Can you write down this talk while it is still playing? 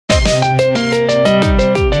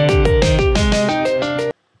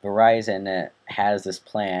Verizon has this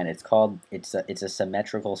plan. It's a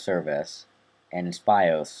symmetrical service, and it's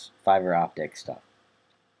BIOS, fiber optic stuff.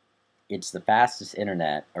 It's the fastest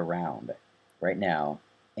internet around right now,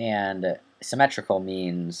 and symmetrical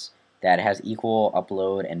means that it has equal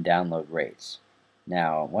upload and download rates.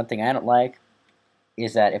 Now, one thing I don't like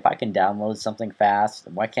is that if I can download something fast,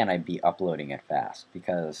 why can't I be uploading it fast?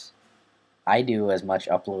 Because I do as much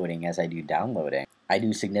uploading as I do downloading. I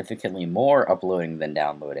do significantly more uploading than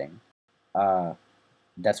downloading.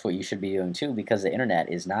 That's what you should be doing too, because the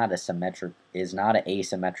internet is not an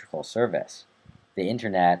asymmetrical service. The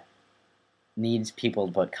internet needs people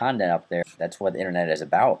to put content up there. That's what the internet is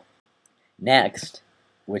about. Next,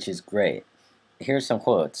 which is great, here's some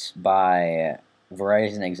quotes by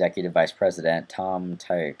Verizon Executive Vice President Tom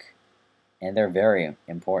Tyke, and they're very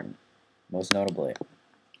important. Most notably,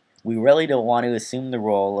 we really don't want to assume the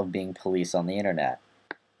role of being police on the internet.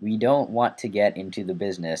 We don't want to get into the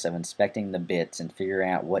business of inspecting the bits and figuring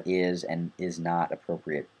out what is and is not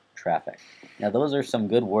appropriate traffic. Now, those are some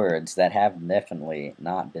good words that have definitely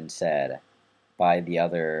not been said by the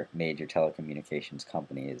other major telecommunications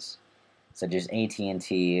companies, such as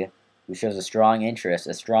AT&T, who shows a strong interest.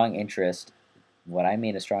 What I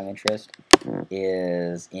mean a strong interest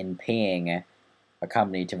is in paying a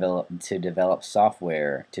company to develop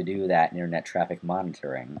software to do that internet traffic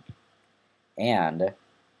monitoring. And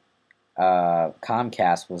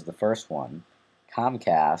Comcast was the first one.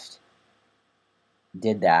 Comcast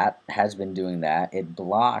did that, has been doing that. It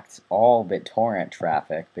blocked all BitTorrent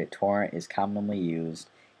traffic. BitTorrent is commonly used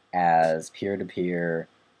as peer-to-peer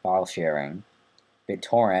file sharing.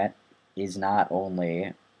 BitTorrent is not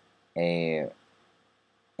only an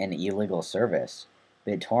illegal service.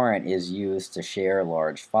 BitTorrent is used to share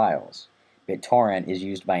large files. BitTorrent is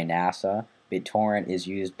used by NASA. BitTorrent is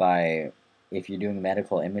used by, if you're doing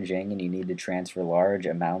medical imaging and you need to transfer large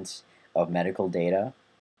amounts of medical data.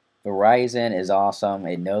 Verizon is awesome.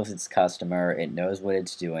 It knows its customer. It knows what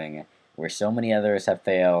it's doing. Where so many others have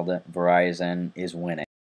failed, Verizon is winning.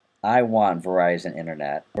 I want Verizon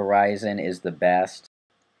Internet. Verizon is the best.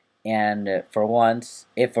 And for once,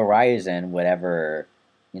 if Verizon would ever,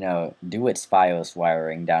 do its FiOS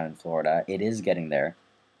wiring down in Florida, it is getting there,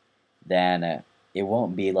 then it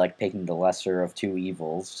won't be like picking the lesser of two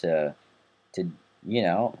evils to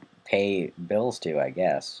pay bills to, I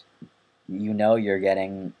guess. You're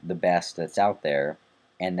getting the best that's out there,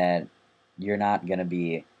 and that you're not going to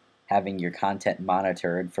be having your content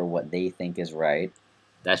monitored for what they think is right.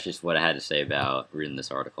 That's just what I had to say about reading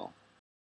this article.